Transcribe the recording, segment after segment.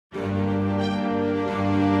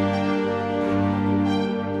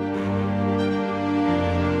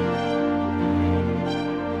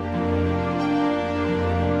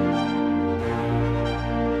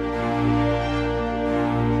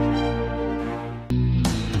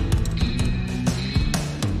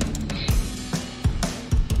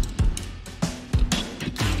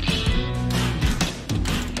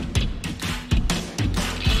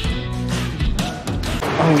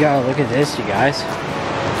God, look at this, you guys.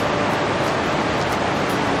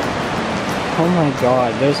 Oh my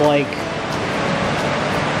God, there's like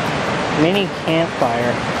mini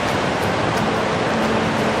campfire.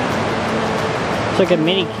 It's like a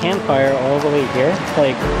mini campfire all the way here.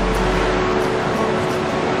 Like,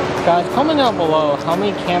 guys, comment down below how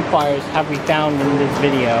many campfires have we found in this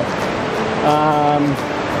video.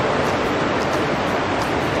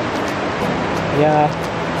 Yeah.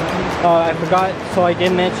 I forgot, so I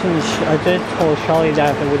did mention, I did tell Shelly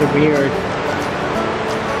that there was a weird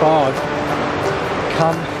fog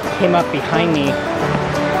came up behind me.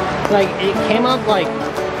 Like, it came up like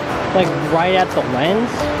right at the lens,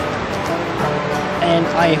 and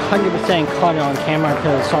I 100% caught it on camera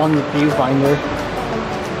because it's on the viewfinder.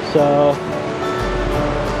 So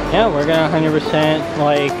yeah, we're gonna 100%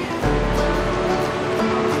 like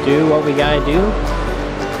do what we gotta do.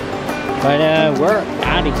 But we're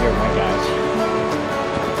out of here, my guys.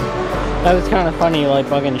 That was kind of funny, like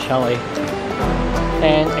bugging Shelly.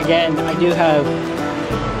 And again, I do have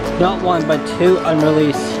not one but two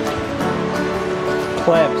unreleased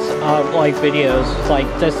clips of like videos, like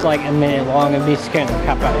just like a minute long of me scaring the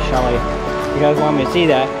crap out of Shelly. If you guys want me to see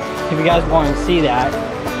that, if you guys want to see that,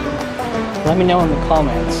 let me know in the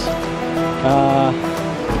comments.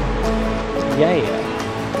 Yeah.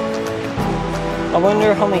 I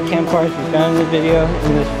wonder how many campfires we've done in this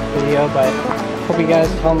video, but hope you guys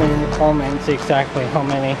tell me in the comments exactly how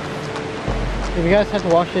many. If you guys have to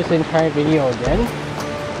watch this entire video again,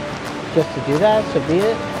 just to do that, so be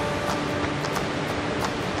it.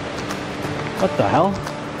 What the hell?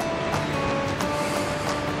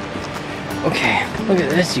 Okay, look at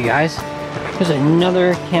this, you guys. There's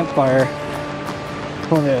another campfire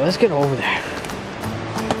over there. Let's get over there.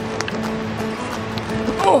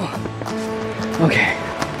 Oh! Okay.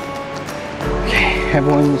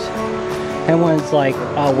 Everyone's like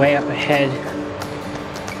way up ahead.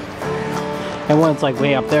 Everyone's like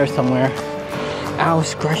way up there somewhere. Ow,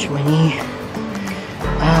 scratch my knee.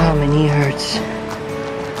 Ah, my knee hurts.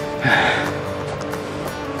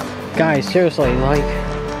 Guys, seriously, like,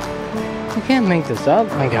 I can't make this up,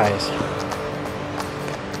 my guys.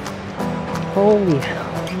 Holy hell.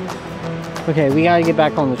 Okay, we gotta get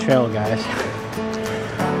back on the trail, guys.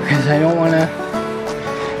 Because I don't wanna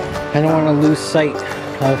lose sight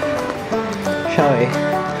of Shelly.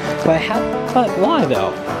 But why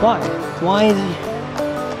though? Why?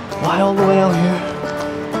 Why all the way out here?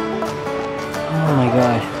 Oh my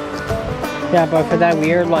God. Yeah, but for that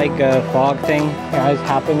weird like fog thing guys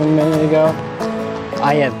happened a minute ago,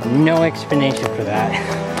 I have no explanation for that.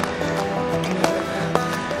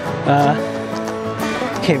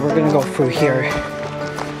 Okay, we're gonna go through here.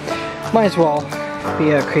 Might as well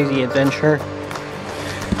be a crazy adventure.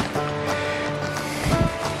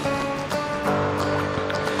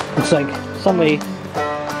 It's like somebody.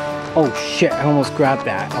 Oh shit, I almost grabbed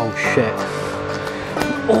that. Oh shit.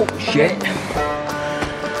 Oh shit.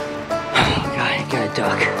 Oh God, I gotta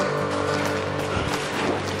duck.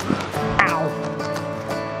 Ow.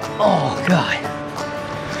 Oh God.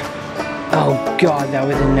 Oh God, that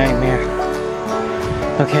was a nightmare.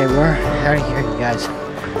 Okay, we're out of here, you guys.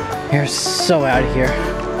 We're so out of here.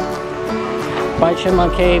 Bye,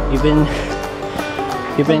 Chipmunk Cave. You've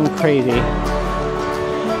been crazy.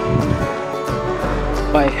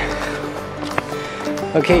 Bye.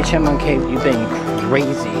 Okay, Chipmunk Cave, you've been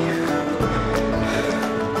crazy.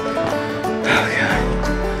 Oh God.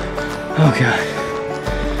 Oh God.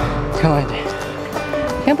 Come on.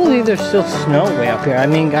 I can't believe there's still snow way up here. I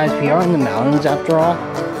mean, guys, we are in the mountains after all.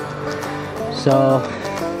 So,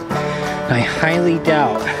 I highly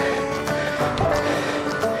doubt.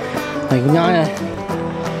 Like, not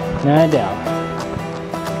a doubt.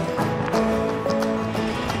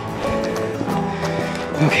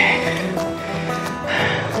 Okay.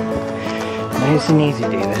 Nice and easy,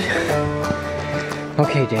 David.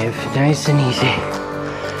 Okay, Dave. Nice and easy.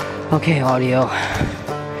 Okay, audio.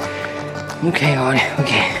 Okay, audio.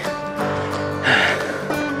 Okay.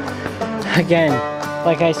 Again,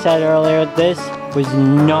 like I said earlier, this was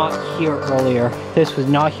not here earlier. This was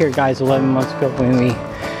not here, guys, 11 months ago when we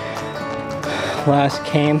last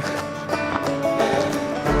came.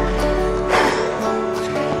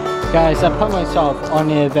 Guys, I put myself on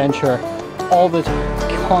an adventure all the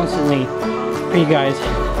time, constantly for you guys.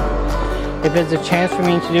 If there's a chance for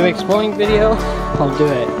me to do exploring video, I'll do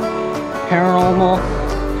it. Paranormal,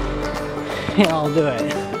 yeah, I'll do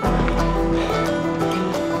it.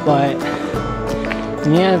 But at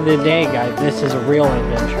the end of the day, guys, this is a real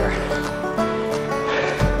adventure.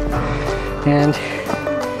 And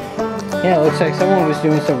yeah, it looks like someone was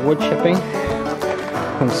doing some wood chipping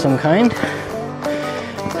of some kind.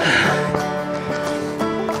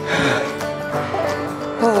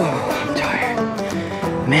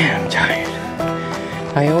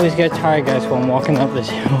 I always get tired, guys, when I'm walking up this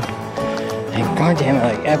hill. And goddamn it,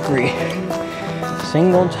 like every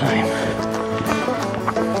single time.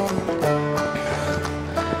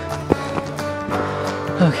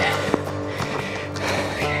 Okay.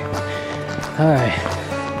 Alright.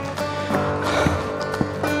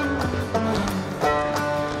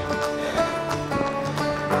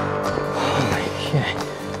 Holy shit.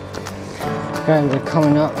 Guys, we're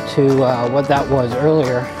coming up to what that was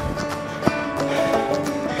earlier.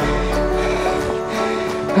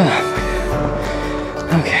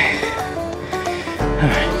 Okay.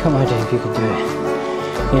 Alright, come on, Dave, you can do it.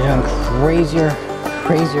 You've done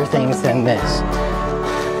crazier things than this.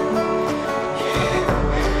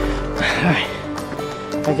 Alright.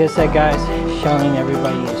 Like I said, guys, showing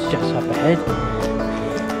everybody is just up ahead.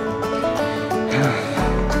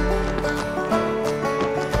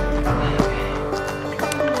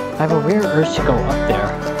 I have a weird urge to go up there.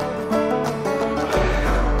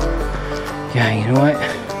 Yeah, you know what?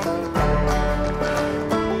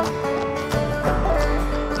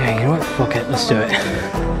 Yeah, you know what? Fuck it, let's do it.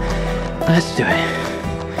 Let's do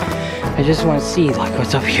it. I just want to see, like,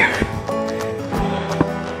 what's up here.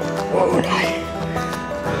 Whoa,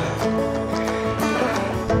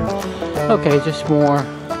 okay, just more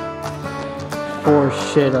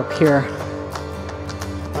forest shit up here.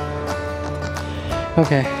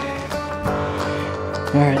 Okay.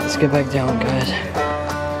 Alright, let's get back down, guys.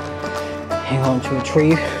 Hang on to a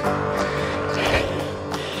tree. Okay.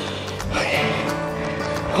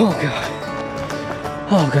 Oh god.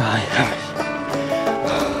 Oh god.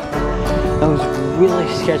 That was really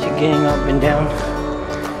sketchy getting up and down.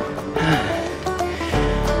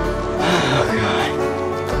 Oh god.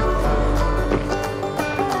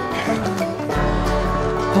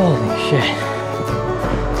 Holy shit.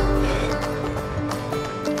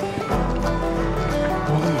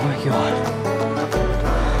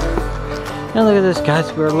 Now look at this,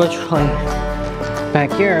 guys, we're literally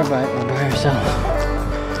back here, but we're by ourselves.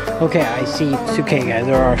 Okay, I see, it's okay, guys,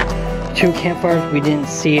 there are 2 campfires, we didn't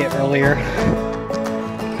see it earlier.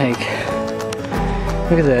 Like,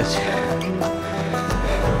 look at this.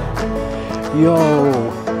 Yo,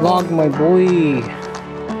 log my boy.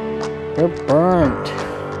 They're burnt.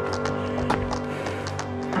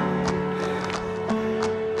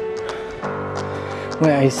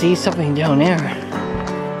 Wait, I see something down there.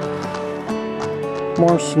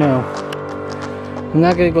 More snow. I'm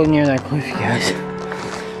not gonna go near that cliff, you guys.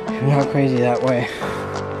 I'm not crazy that way.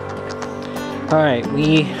 Alright,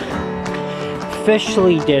 we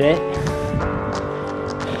officially did it.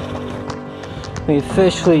 We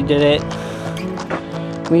officially did it.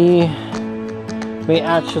 We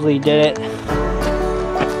actually did it.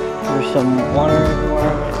 There's some water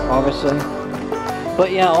everywhere, obviously.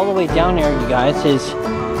 But yeah, all the way down there, you guys, is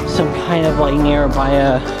some kind of like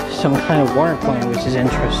nearby some kind of water plant, which is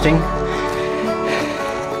interesting.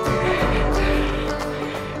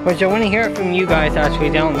 Which I want to hear from you guys actually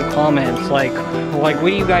down in the comments. Like what do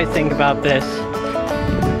you guys think about this?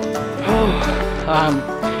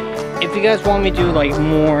 If you guys want me to do like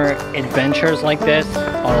more adventures like this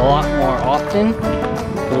a lot more often,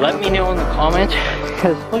 let me know in the comments.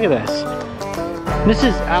 Because look at this. This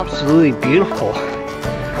is absolutely beautiful.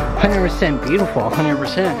 100% beautiful,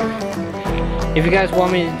 100%. If you guys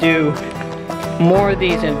want me to do more of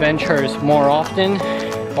these adventures more often,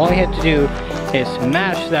 all you have to do is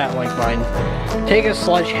smash that like button, take a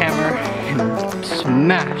sledgehammer and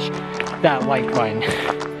smash that like button,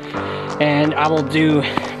 and I will do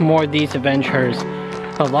more of these adventures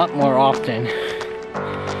a lot more often.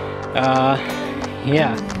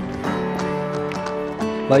 Yeah.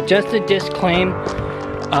 But just to disclaim,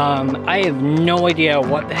 I have no idea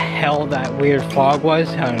what the hell that weird fog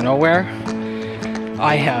was out of nowhere.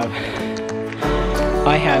 I have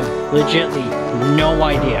legitimately no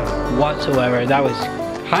idea whatsoever. That was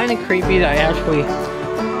kind of creepy. That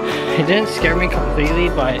it didn't scare me completely,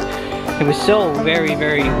 but it was still very,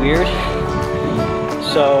 very weird.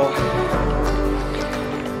 So,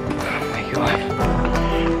 oh my god.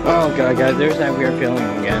 Oh god, guys, there's that weird feeling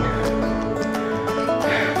again.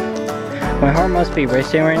 My heart must be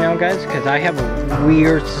racing right now, guys, because I have a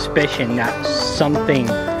weird suspicion that something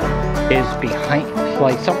is behind.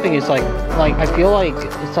 Like something is like I feel like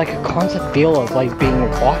it's like a constant feel of like being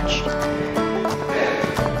watched.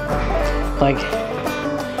 Like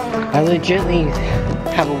I legitimately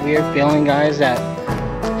have a weird feeling, guys, that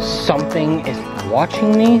something is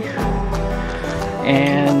watching me,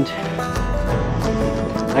 and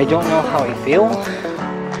I don't know how I feel.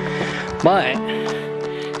 But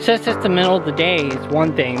since it's the middle of the day, it's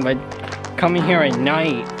one thing, but coming here at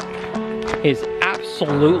night is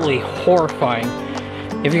absolutely horrifying.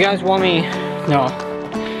 if you guys want me, no,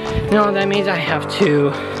 that means I have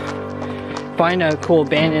to find a cool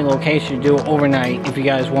abandoned location to do it overnight if you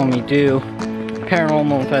guys want me to do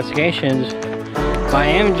paranormal investigations. But I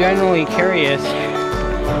am generally curious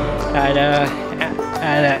at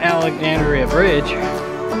Alexandria Bridge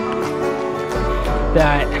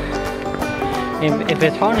that if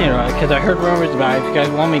it's haunted or not, because I heard rumors about it. If you guys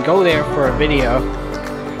want me to go there for a video,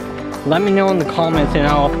 let me know in the comments and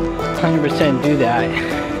I'll 100% do that.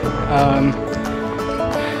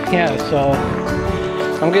 Yeah, so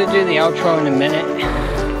I'm gonna do the outro in a minute,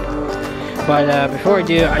 but before I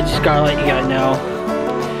do, I just gotta let you guys know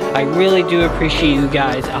I really do appreciate you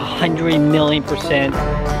guys 100,000,000%,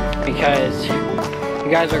 because you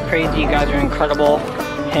guys are crazy, you guys are incredible,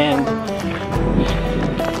 and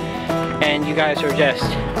you guys are just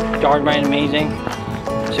downright amazing.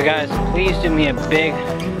 So guys, please do me a big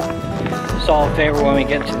solid favor when we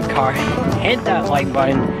get to the car. Hit that like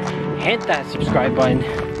button, hit that subscribe button,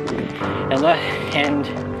 and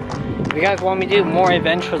if you guys want me to do more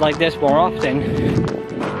adventures like this more often,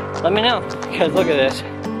 let me know, because look at this.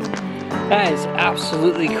 That is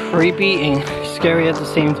absolutely creepy and scary at the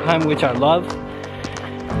same time, which I love.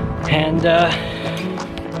 And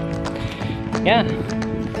yeah.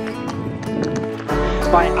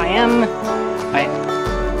 But I am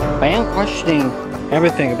questioning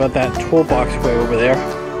everything about that toolbox way over there.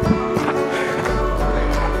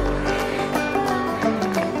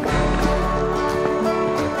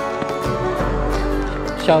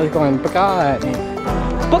 Shelly's going "Baka" at me.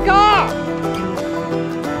 Baka!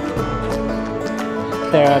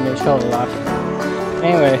 There, I made Shelly laugh.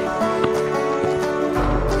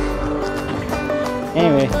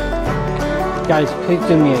 Anyway, guys, please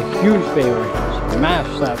do me a huge favor.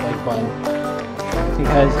 Smash that like button,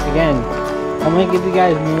 because again, I'm gonna give you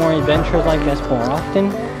guys more adventures like this more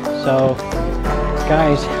often. So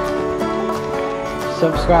guys,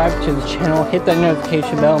 subscribe to the channel, hit that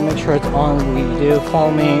notification bell, make sure it's on when you do.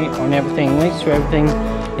 Follow me on everything, links to everything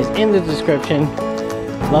is in the description.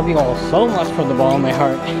 Love you all so much from the bottom of my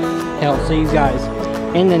heart, and I'll see you guys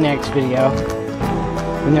in the next video,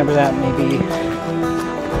 whenever that may be.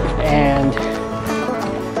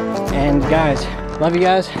 And guys, love you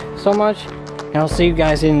guys so much, and I'll see you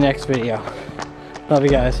guys in the next video. Love you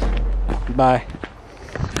guys. Bye.